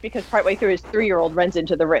I laughed because partway through his 3-year-old runs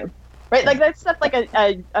into the room. Right? Like that's stuff like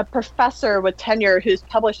a professor with tenure who's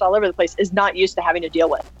published all over the place is not used to having to deal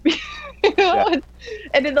with. You know? Yeah.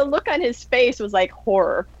 And then the look on his face was like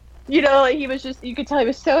horror. You know, he was just, you could tell he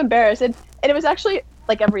was so embarrassed. And it was actually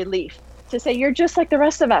like a relief to say, you're just like the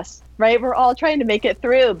rest of us, right? We're all trying to make it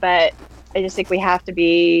through. But I just think we have to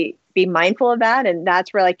be mindful of that. And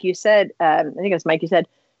that's where, like you said, I think it was Mike, you said,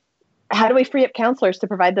 how do we free up counselors to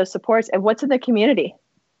provide those supports? And what's in the community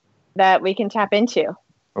that we can tap into?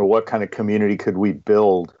 Or what kind of community could we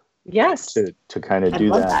build? Yes. To kind of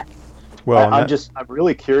do that. Well, I'm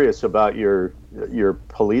really curious about your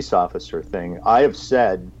police officer thing. I have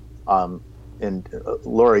said, and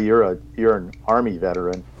Laura, you're an Army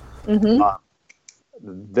veteran. Mm-hmm.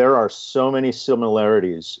 There are so many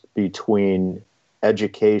similarities between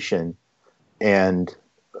education and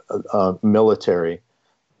military,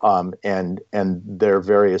 and their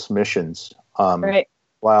various missions. Right.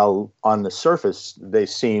 While on the surface they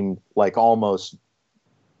seem like almost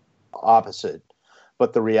opposite.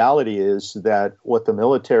 But the reality is that what the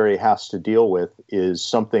military has to deal with is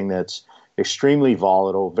something that's extremely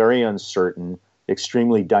volatile, very uncertain,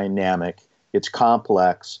 extremely dynamic. It's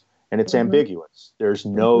complex, and it's ambiguous. There's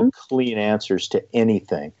no clean answers to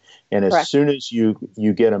anything. And as soon as you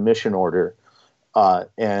get a mission order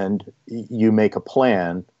and you make a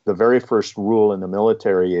plan, the very first rule in the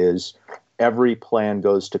military is every plan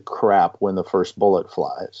goes to crap when the first bullet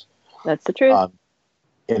flies. That's the truth.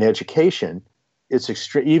 In education, it's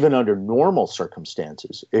even under normal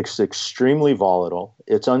circumstances, it's extremely volatile,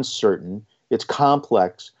 it's uncertain, it's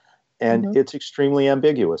complex, and it's extremely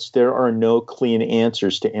ambiguous. There are no clean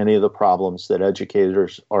answers to any of the problems that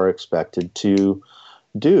educators are expected to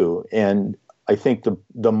do. And I think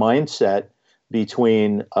the mindset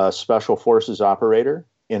between a special forces operator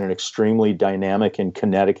in an extremely dynamic and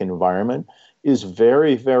kinetic environment is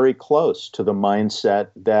very, very close to the mindset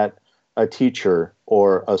that a teacher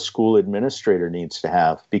or a school administrator needs to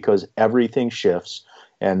have, because everything shifts,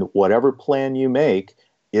 and whatever plan you make,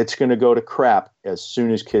 it's going to go to crap as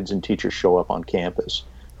soon as kids and teachers show up on campus.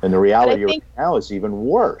 And the reality right now is even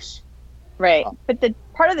worse. Right. But the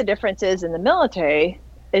part of the difference is in the military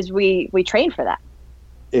is we train for that.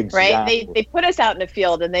 Exactly. Right? They put us out in the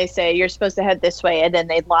field and they say, you're supposed to head this way, and then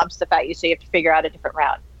they lob stuff at you, so you have to figure out a different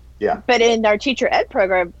route. Yeah. But in our teacher ed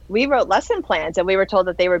program, we wrote lesson plans and we were told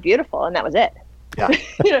that they were beautiful, and that was it. Yeah.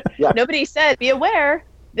 Yeah. Nobody said, be aware,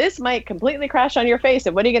 this might completely crash on your face,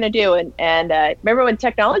 and what are you going to do? And remember when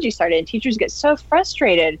technology started and teachers get so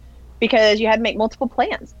frustrated because you had to make multiple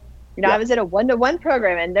plans. You know, I was in a 1-to-1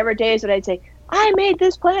 program, and there were days when I'd say, I made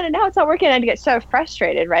this plan and now it's not working. And I'd get so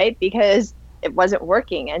frustrated, right? Because it wasn't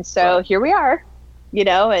working. And so here we are, you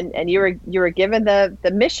know, and you were given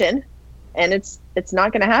the mission, and it's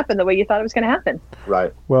not going to happen the way you thought it was going to happen.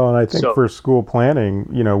 Right. Well, and I think for school planning,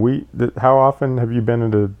 you know, how often have you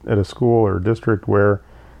been at a school or district where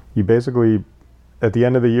you basically, at the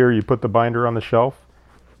end of the year, you put the binder on the shelf,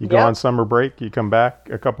 you go on summer break, you come back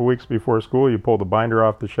a couple weeks before school, you pull the binder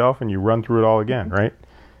off the shelf, and you run through it all again, right?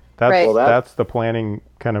 That's the planning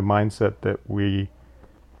kind of mindset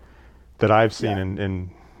that I've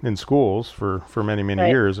seen in schools for many, many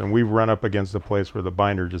years, and we've run up against a place where the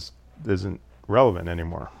binder just isn't relevant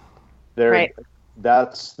anymore.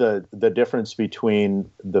 That's the difference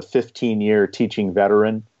between the 15-year teaching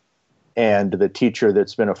veteran and the teacher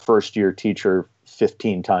that's been a first-year teacher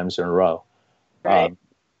 15 times in a row. Right.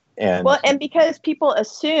 And because people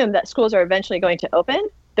assume that schools are eventually going to open,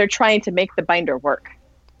 they're trying to make the binder work.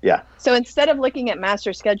 Yeah. So instead of looking at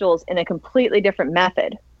master schedules in a completely different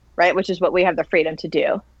method, right, which is what we have the freedom to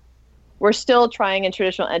do, we're still trying in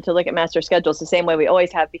traditional ed to look at master schedules the same way we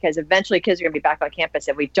always have, because eventually kids are going to be back on campus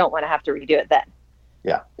and we don't want to have to redo it then.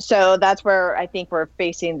 Yeah. So that's where I think we're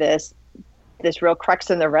facing this real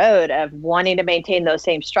crux in the road of wanting to maintain those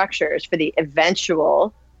same structures for the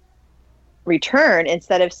eventual return,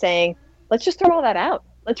 instead of saying, let's just throw all that out.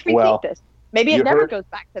 Let's rethink this. Maybe it never goes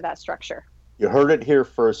back to that structure. You heard it here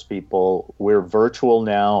first, people. We're virtual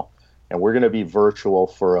now, and we're going to be virtual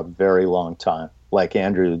for a very long time. Like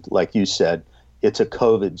Andrew, like you said, it's a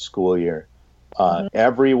COVID school year.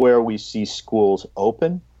 Everywhere we see schools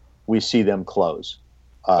open, we see them close.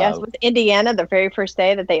 Yes, with Indiana, the very first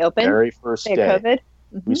day that they opened. Very first day. COVID.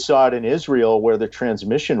 We saw it in Israel where the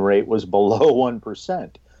transmission rate was below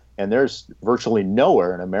 1%. And there's virtually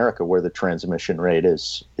nowhere in America where the transmission rate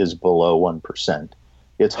is below 1%.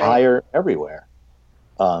 It's higher everywhere.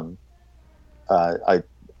 I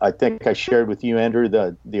think I shared with you, Andrew,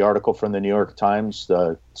 the article from the New York Times.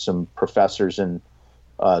 Some professors in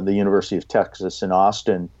the University of Texas in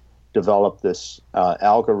Austin developed this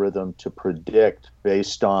algorithm to predict,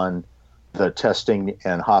 based on the testing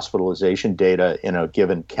and hospitalization data in a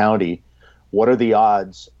given county, what are the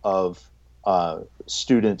odds of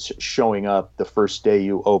students showing up the first day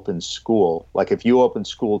you open school. Like if you open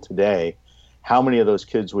school today, how many of those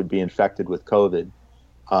kids would be infected with COVID?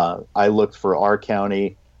 I looked for our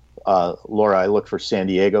county. Laura, I looked for San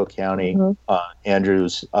Diego County.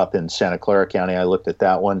 Andrew's up in Santa Clara County. I looked at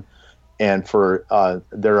that one. And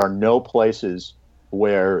there are no places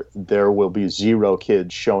where there will be 0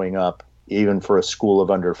 kids showing up, even for a school of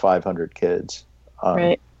under 500 kids.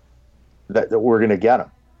 Right. That we're going to get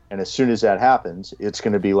them. And as soon as that happens, it's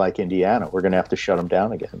going to be like Indiana. We're going to have to shut them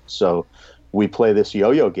down again. So we play this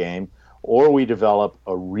yo-yo game, or we develop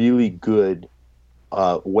a really good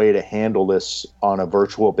way to handle this on a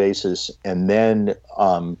virtual basis. And then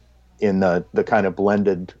in the kind of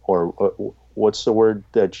blended, or what's the word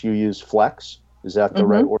that you use, flex? Is that the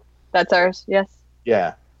right word? That's ours, yes.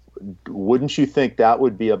 Yeah. Wouldn't you think that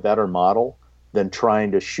would be a better model than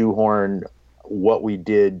trying to shoehorn what we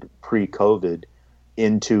did pre-COVID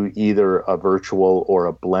into either a virtual or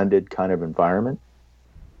a blended kind of environment?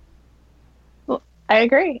 Well, I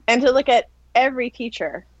agree. And to look at every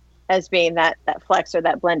teacher as being that flex or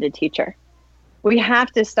that blended teacher. We have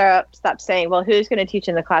to stop saying, well, who's going to teach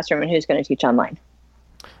in the classroom and who's going to teach online?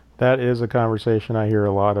 That is a conversation I hear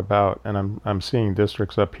a lot about, and I'm seeing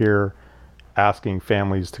districts up here asking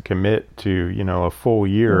families to commit to, a full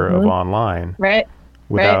year of online, right,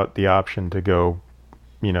 without the option to go,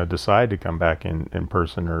 decide to come back in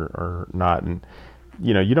person or not. And,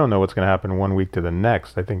 you don't know what's going to happen 1 week to the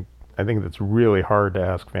next. I think that's really hard to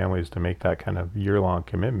ask families to make that kind of year-long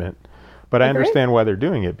commitment. But I understand why they're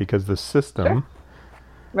doing it, because the system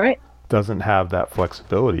doesn't have that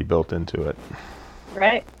flexibility built into it.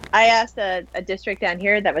 Right. I asked a district down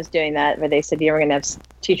here that was doing that, where they said, we're going to have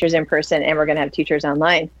teachers in person and we're going to have teachers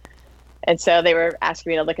online. And so they were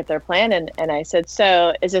asking me to look at their plan. And I said,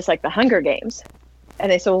 so is this like the Hunger Games?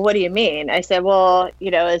 And they said, well, what do you mean? I said, well,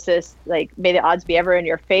 is this like, may the odds be ever in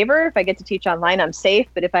your favor? If I get to teach online, I'm safe.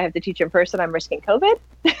 But if I have to teach in person, I'm risking COVID.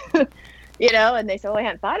 And they said, well, I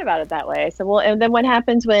hadn't thought about it that way. I said, well, and then what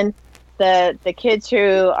happens when the kids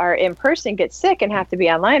who are in person get sick and have to be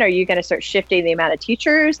online? Are you going to start shifting the amount of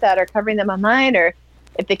teachers that are covering them online? Or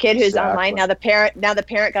if the kid who's online, now the parent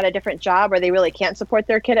got a different job, or they really can't support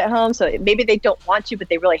their kid at home, so maybe they don't want to, but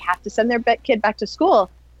they really have to send their kid back to school.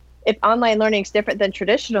 If online learning is different than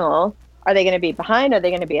traditional, are they going to be behind? Are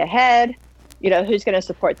they going to be ahead? Who's going to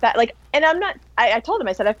support that? And I told them,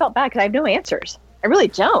 I said, I felt bad because I have no answers. I really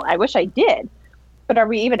don't. I wish I did. But are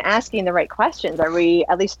we even asking the right questions? Are we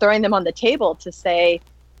at least throwing them on the table to say,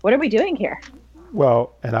 what are we doing here?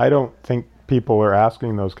 Well, and I don't think people are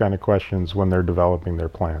asking those kind of questions when they're developing their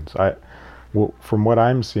plans. From what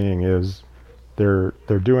I'm seeing is they're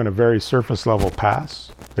doing a very surface level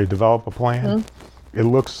pass. They develop a plan. It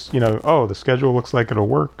looks, the schedule looks like it'll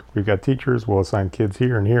work. We've got teachers, we'll assign kids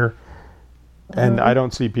here and here. And I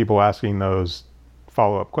don't see people asking those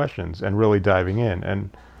follow-up questions and really diving in.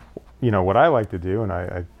 And, what I like to do, and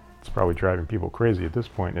it's probably driving people crazy at this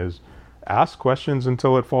point, is ask questions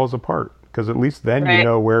until it falls apart. Because at least then you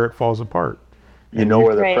know where it falls apart. You know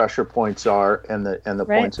where the pressure points are and the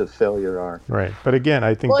points of failure are. Right. But again,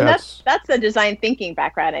 I think that's the design thinking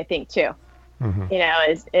background, I think, too.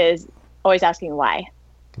 Is always asking why.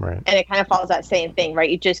 Right. And it kind of follows that same thing, right?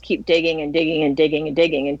 You just keep digging and digging and digging and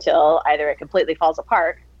digging until either it completely falls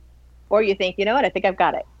apart, or you think, I think I've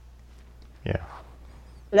got it. Yeah.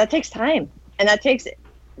 But that takes time, and that takes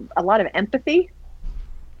a lot of empathy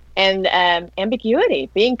and ambiguity,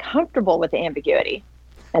 being comfortable with the ambiguity.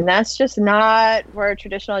 And that's just not where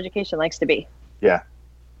traditional education likes to be. Yeah.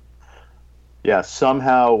 Yeah.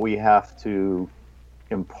 Somehow we have to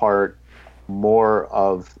impart more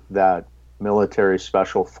of that military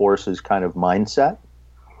special forces kind of mindset,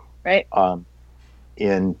 right?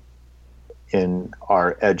 In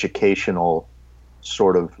our educational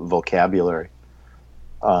sort of vocabulary.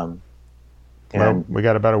 Well, we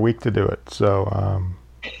got about a week to do it, so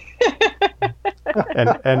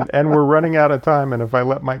and we're running out of time. And if I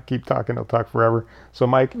let Mike keep talking, he'll talk forever. So,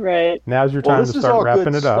 Mike, now's your time to start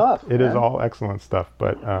wrapping it up. It is all excellent stuff,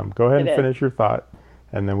 but go ahead and finish your thought,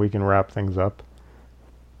 and then we can wrap things up.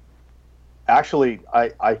 Actually,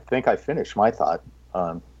 I think I finished my thought.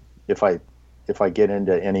 If I get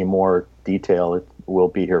into any more detail, we'll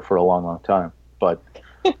be here for a long, long time. But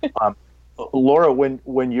Laura,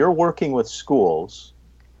 when you're working with schools,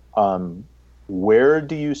 where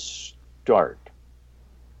do you start?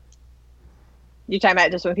 You're talking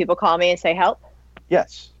about just when people call me and say help?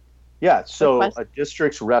 Yes. Yeah. So a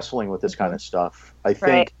district's wrestling with this kind of stuff. I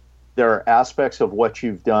think there are aspects of what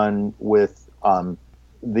you've done with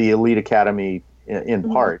the Elite Academy in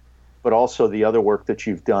part, but also the other work that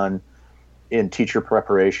you've done in teacher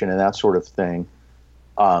preparation and that sort of thing.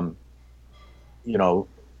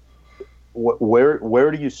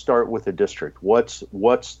 Where do you start with a district? What's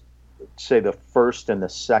say the first and the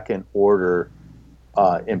second order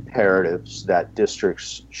imperatives that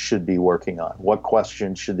districts should be working on? What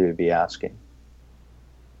questions should they be asking?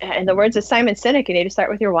 In the words of Simon Sinek, you need to start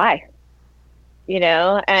with your why.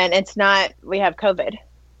 And it's not, we have COVID,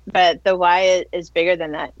 but the why is bigger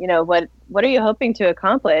than that. What are you hoping to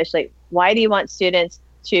accomplish? Like, why do you want students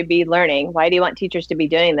to be learning? Why do you want teachers to be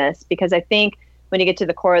doing this? Because I think when you get to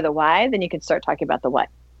the core of the why, then you can start talking about the what.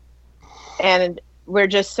 And we're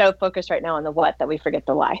just so focused right now on the what that we forget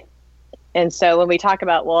the why. And so when we talk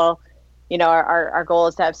about, our goal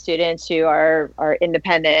is to have students who are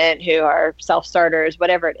independent, who are self-starters,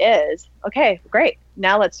 whatever it is. Okay, great.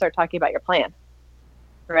 Now let's start talking about your plan.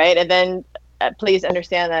 Right. And then please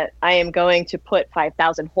understand that I am going to put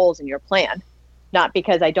 5,000 holes in your plan, not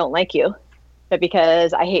because I don't like you, but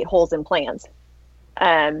because I hate holes in plans.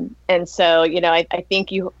 And so, I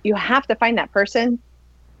think you have to find that person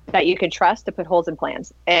that you can trust to put holes in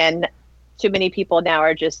plans. And too many people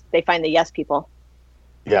now they find the yes people.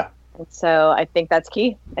 Yeah. And so I think that's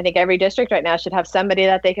key. I think every district right now should have somebody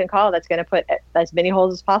that they can call that's going to put as many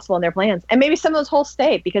holes as possible in their plans. And maybe some of those holes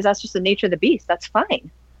stay because that's just the nature of the beast. That's fine.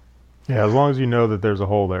 Yeah, as long as you know that there's a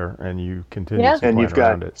hole there and you continue to plan and you've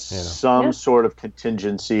around got it. Some sort of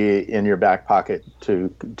contingency in your back pocket to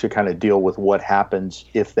kind of deal with what happens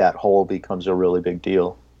if that hole becomes a really big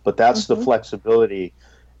deal. But that's the flexibility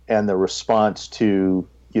and the response to,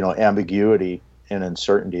 ambiguity and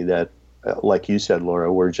uncertainty that, like you said,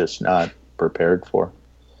 Laura, we're just not prepared for.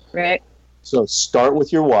 Right. So start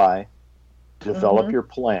with your why, develop your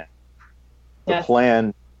plan. The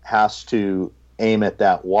plan has to aim at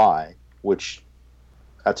that why, which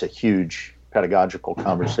that's a huge pedagogical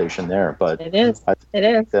conversation there. But it is. It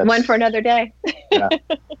is. One for another day. Yeah,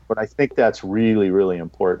 but I think that's really, really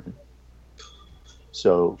important.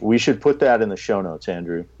 So we should put that in the show notes,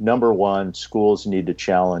 Andrew. Number 1, schools need to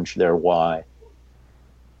challenge their why.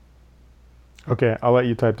 Okay, I'll let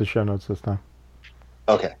you type the show notes this time.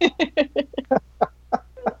 Okay.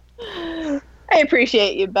 I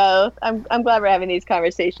appreciate you both. I'm glad we're having these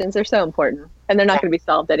conversations. They're so important, and they're not going to be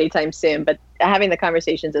solved anytime soon. But having the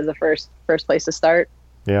conversations is the first place to start.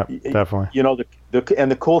 Yeah, definitely.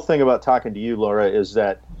 The cool thing about talking to you, Laura, is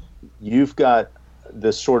that you've got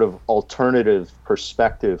this sort of alternative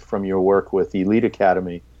perspective from your work with Elite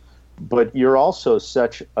Academy, but you're also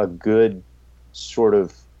such a good sort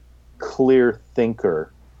of clear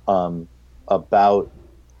thinker about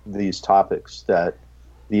these topics that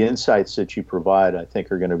the insights that you provide, I think,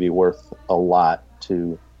 are going to be worth a lot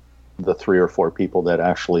to the 3 or 4 people that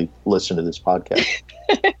actually listen to this podcast.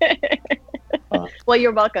 Well,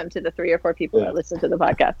 you're welcome to the 3 or 4 people that listen to the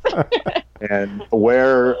podcast. And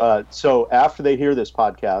so after they hear this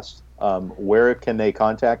podcast, where can they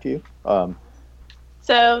contact you?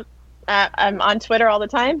 So I'm on Twitter all the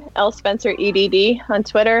time, L Spencer EDD on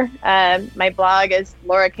Twitter. My blog is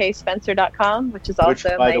laurakspencer.com, which is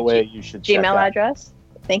also by the way, you should Gmail address.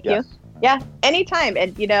 Thank you. Yeah, anytime.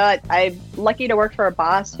 And, I'm lucky to work for a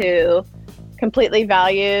boss who completely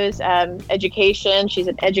values education. She's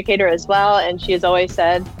an educator as well. And she has always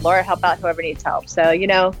said, Laura, help out whoever needs help. So,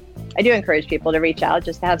 I do encourage people to reach out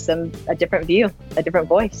just to have a different view, a different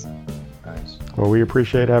voice. Nice. Well, we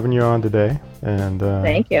appreciate having you on today. And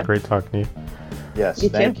thank you. Great talking to you. Yes,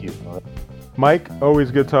 thank you. Mike,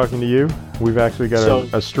 always good talking to you. We've actually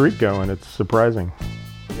got a streak going. It's surprising.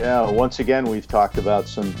 Yeah, once again, we've talked about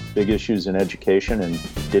some big issues in education and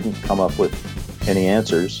didn't come up with any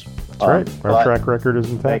answers. That's right. Our track record is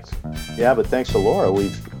intact. But thanks to Laura,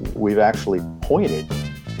 we've actually pointed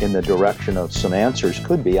in the direction of some answers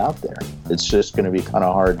could be out there. It's just going to be kind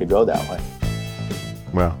of hard to go that way.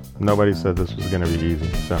 Well, nobody said this was going to be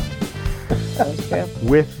easy. So That's true.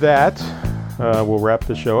 With that, we'll wrap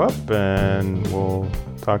the show up and we'll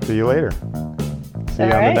talk to you later. See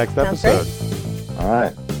you on the next episode. All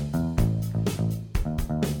right.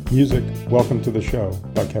 Music, Welcome to the Show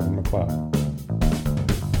by Kevin MacLeod.